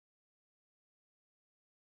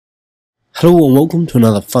Hello and welcome to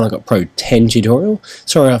another Final Cut Pro 10 tutorial.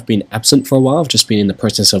 Sorry I've been absent for a while, I've just been in the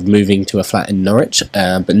process of moving to a flat in Norwich,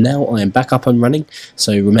 but now I am back up and running,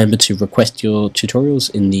 so remember to request your tutorials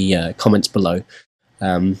in the comments below.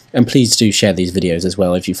 And please do share these videos as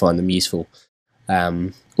well if you find them useful.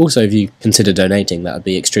 Also, if you consider donating, that would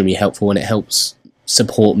be extremely helpful, and it helps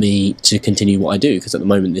support me to continue what I do, because at the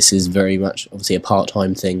moment this is very much obviously a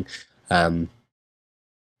part-time thing in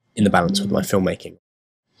the balance with my filmmaking.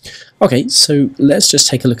 Okay, so let's just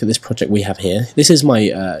take a look at this project we have here. This is my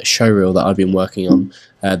showreel that I've been working on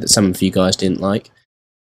that some of you guys didn't like.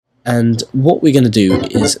 And what we're going to do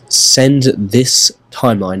is send this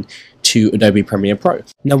timeline to Adobe Premiere Pro.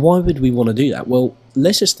 Now, why would we want to do that? Well,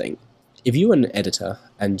 let's just think. If you're an editor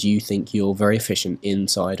and you think you're very efficient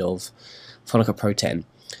inside of Final Cut Pro 10,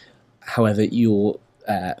 however, your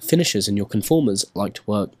finishers and your conformers like to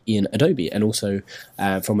work in Adobe, and also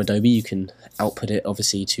from Adobe you can output it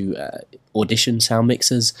obviously to Audition sound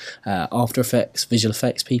mixers, After Effects, visual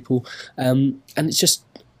effects people, and it's just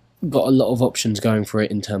got a lot of options going for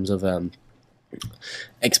it in terms of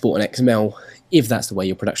export and XML if that's the way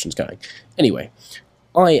your production's going. Anyway,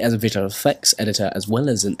 I, as a visual effects editor as well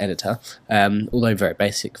as an editor, although very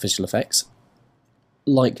basic visual effects,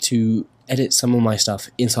 like to edit some of my stuff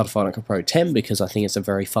inside of Final Cut Pro 10 because I think it's a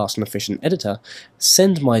very fast and efficient editor.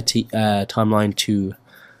 Send my timeline to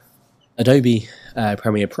Adobe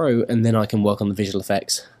Premiere Pro, and then I can work on the visual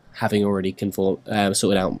effects, having already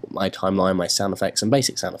sorted out my timeline, my sound effects, and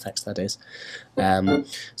basic sound effects, that is.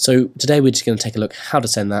 So today we're just going to take a look how to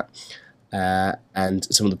send that and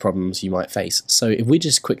some of the problems you might face. So if we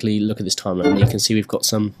just quickly look at this timeline, you can see we've got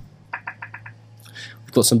some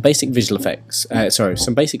basic visual effects,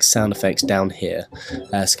 some basic sound effects down here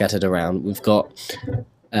scattered around. We've got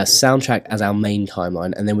a soundtrack as our main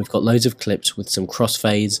timeline, and then we've got loads of clips with some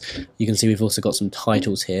crossfades. You can see we've also got some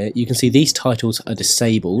titles here. You can see these titles are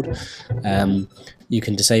disabled. You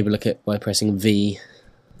can disable it by pressing V.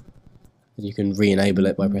 You can re-enable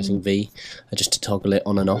it by pressing V, just to toggle it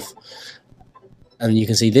on and off. And you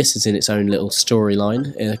can see this is in its own little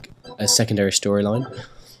storyline, a secondary storyline.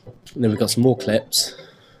 And then we've got some more clips,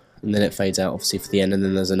 and then it fades out obviously for the end, and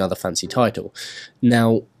then there's another fancy title.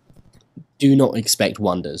 Now, do not expect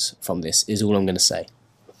wonders from this, is all I'm going to say.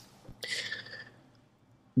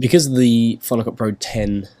 Because the Final Cut Pro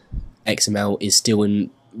 10 XML is still in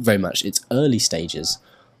very much its early stages,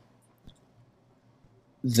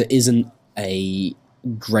 there isn't a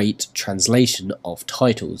great translation of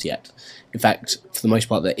titles yet. In fact, for the most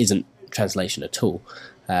part, there isn't translation at all.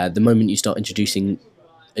 The moment you start introducing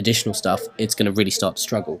additional stuff, it's going to really start to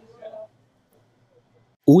struggle.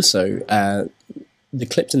 Also, the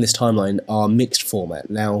clips in this timeline are mixed format.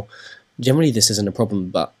 Now, generally this isn't a problem,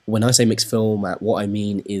 but when I say mixed format, what I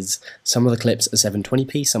mean is some of the clips are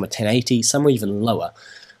 720p, some are 1080, some are even lower,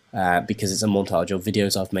 because it's a montage of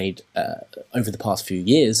videos I've made over the past few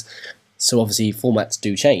years. So obviously formats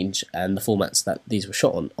do change, and the formats that these were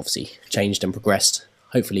shot on obviously changed and progressed,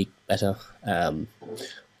 hopefully better.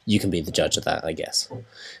 You can be the judge of that, I guess.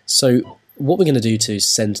 So what we're going to do to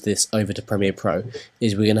send this over to Premiere Pro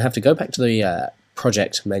is we're going to have to go back to the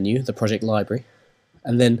project menu, the project library,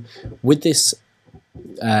 and then with this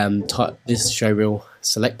this showreel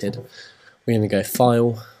selected, we're going to go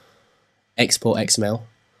File, Export XML,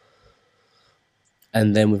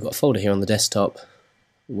 and then we've got a folder here on the desktop.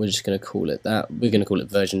 We're just going to call it that. We're going to call it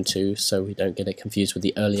version 2 so we don't get it confused with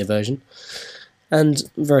the earlier version. And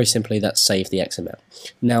very simply, that's save the XML.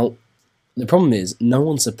 Now, the problem is no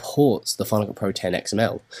one supports the Final Cut Pro 10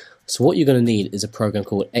 XML. So what you're going to need is a program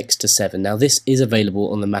called X7. Now, this is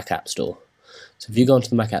available on the Mac App Store. So if you go onto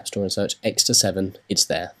the Mac App Store and search X7, it's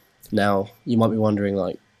there. Now, you might be wondering,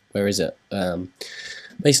 like, where is it?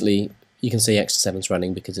 Basically, you can see X7's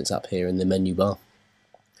running because it's up here in the menu bar.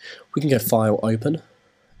 We can go File, Open,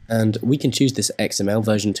 and we can choose this XML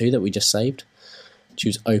version 2 that we just saved.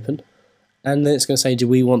 Choose Open. And then it's going to say, do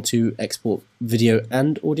we want to export video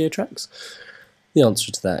and audio tracks? The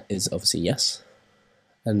answer to that is obviously yes.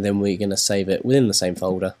 And then we're going to save it within the same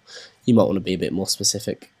folder. You might want to be a bit more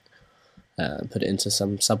specific, put it into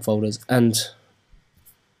some subfolders, and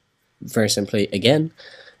very simply, again,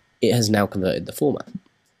 it has now converted the format.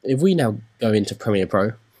 If we now go into Premiere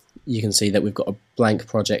Pro, you can see that we've got a blank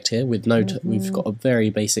project here with we've got a very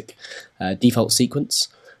basic default sequence.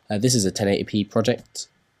 This is a 1080p project.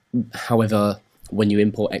 However, when you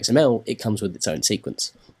import XML, it comes with its own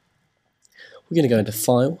sequence. We're going to go into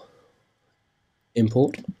File,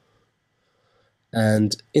 Import,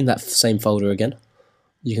 and in that same folder again,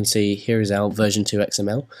 you can see here is our version 2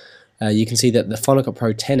 XML. you can see that the Final Cut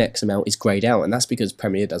Pro 10 XML is greyed out, and that's because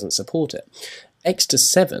Premiere doesn't support it.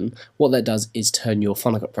 X7, what that does is turn your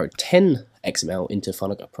Final Cut Pro 10 XML into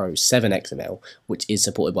Final Cut Pro 7 XML, which is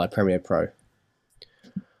supported by Premiere Pro.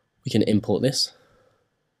 We can import this.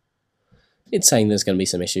 It's saying there's going to be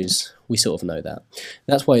some issues. We sort of know that.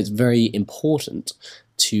 That's why it's very important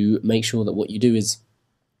to make sure that what you do is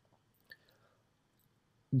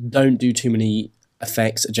don't do too many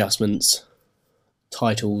effects, adjustments,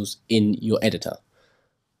 titles in your editor.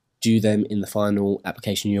 Do them in the final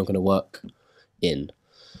application you're going to work in.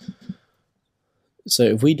 So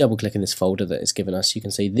if we double click in this folder that it's given us, you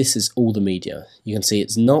can see this is all the media. You can see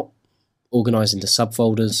it's not organized into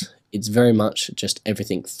subfolders. It's very much just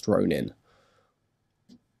everything thrown in.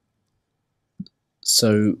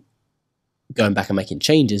 So going back and making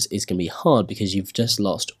changes is going to be hard because you've just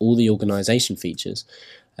lost all the organization features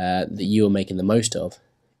that you are making the most of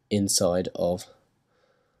inside of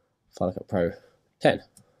Final Cut Pro 10.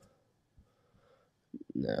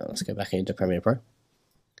 Now let's go back into Premiere Pro.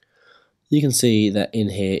 You can see that in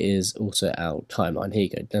here is also our timeline. Here you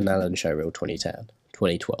go, Dan Allen Showreel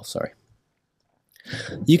 2012, sorry.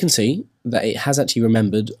 You can see that it has actually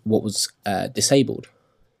remembered what was disabled.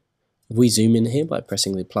 If we zoom in here by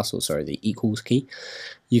pressing the equals key,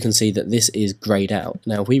 you can see that this is grayed out.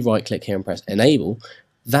 Now if we right click here and press enable,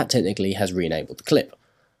 that technically has re-enabled the clip.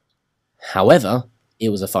 However, it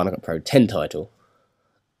was a Final Cut Pro 10 title.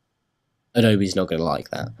 Adobe's not going to like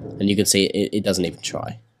that, and you can see it doesn't even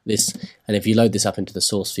try this. And if you load this up into the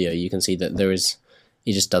source viewer, you can see that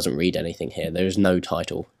it just doesn't read anything here. There is no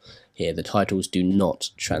title here. The titles do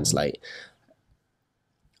not translate.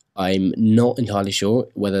 I'm not entirely sure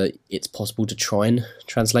whether it's possible to try and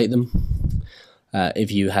translate them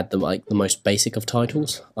if you had them like the most basic of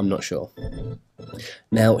titles. I'm not sure.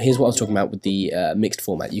 Now here's what I was talking about with the mixed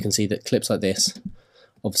format. You can see that clips like this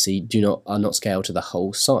obviously are not scaled to the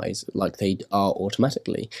whole size like they are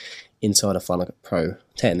automatically inside of Final Cut Pro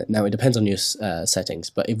 10. Now it depends on your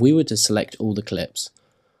settings, but if we were to select all the clips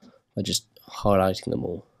by just highlighting them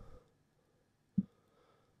all,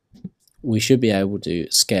 we should be able to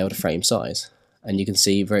scale to frame size, and you can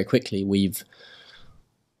see very quickly we've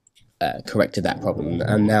corrected that problem,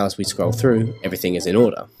 and now as we scroll through, everything is in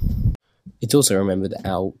order. It's also remembered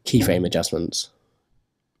our keyframe adjustments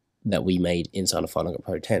that we made inside of Final Cut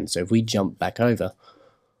Pro 10. So if we jump back over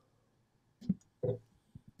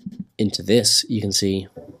into this, you can see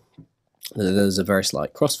that there's a very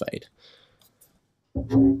slight crossfade.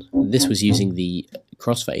 This was using the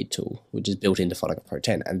crossfade tool, which is built into Final Cut Pro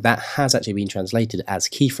 10, and that has actually been translated as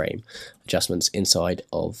keyframe adjustments inside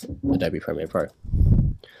of Adobe Premiere Pro.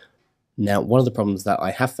 Now, one of the problems that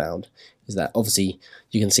I have found is that obviously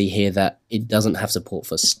you can see here that it doesn't have support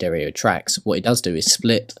for stereo tracks. What it does do is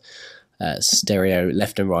split stereo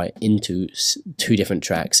left and right into two different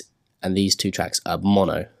tracks, and these two tracks are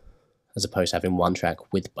mono, as opposed to having one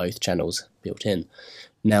track with both channels built in.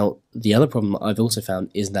 Now, the other problem I've also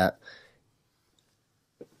found is that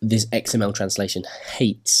this XML translation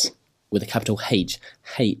hates, with a capital H,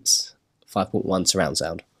 hates 5.1 surround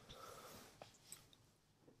sound.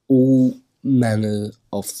 All manner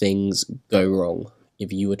of things go wrong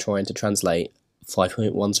if you were trying to translate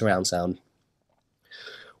 5.1 surround sound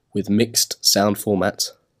with mixed sound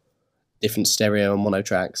formats, different stereo and mono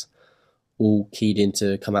tracks, all keyed in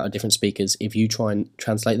to come out of different speakers. If you try and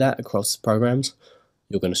translate that across programs,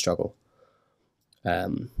 you're going to struggle.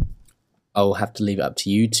 I'll have to leave it up to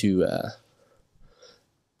you to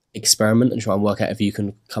experiment and try and work out if you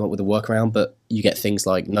can come up with a workaround, but you get things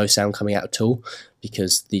like no sound coming out at all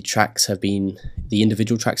because the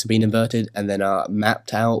individual tracks have been inverted and then are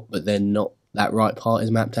mapped out, but then not that right part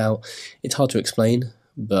is mapped out. It's hard to explain,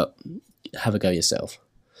 but have a go yourself.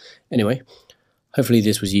 Anyway, hopefully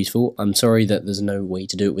this was useful. I'm sorry that there's no way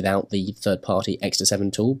to do it without the third-party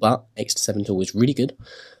X7 tool, but X7 tool is really good.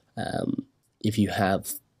 If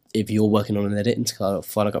you're working on an edit in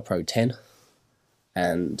Final Cut Pro 10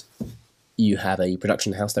 and you have a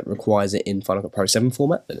production house that requires it in Final Cut Pro 7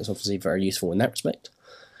 format, then it's obviously very useful in that respect.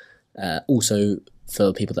 Also,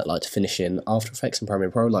 for people that like to finish in After Effects and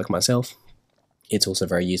Premiere Pro, like myself, it's also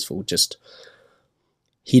very useful. Just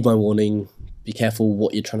heed my warning, be careful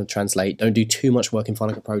what you're trying to translate. Don't do too much work in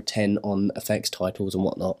Final Cut Pro 10 on effects, titles, and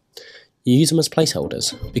whatnot. You use them as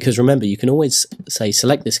placeholders, because remember, you can always say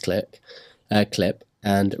select this clip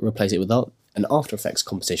and replace it with an After Effects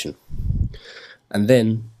composition. And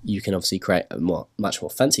then you can obviously create a much more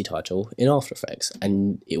fancy title in After Effects,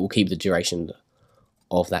 and it will keep the duration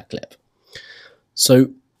of that clip. So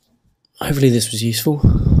hopefully this was useful.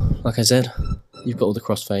 Like I said, you've got all the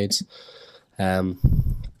crossfades.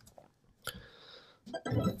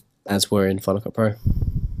 as we're in Final Cut Pro.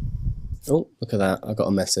 Oh, look at that, I got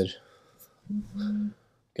a message.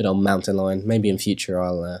 Good old mountain lion. Maybe in future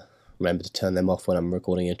I'll remember to turn them off when I'm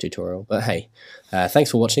recording a tutorial. But hey,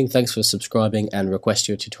 thanks for watching, thanks for subscribing, and request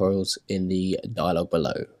your tutorials in the dialogue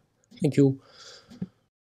below. Thank you.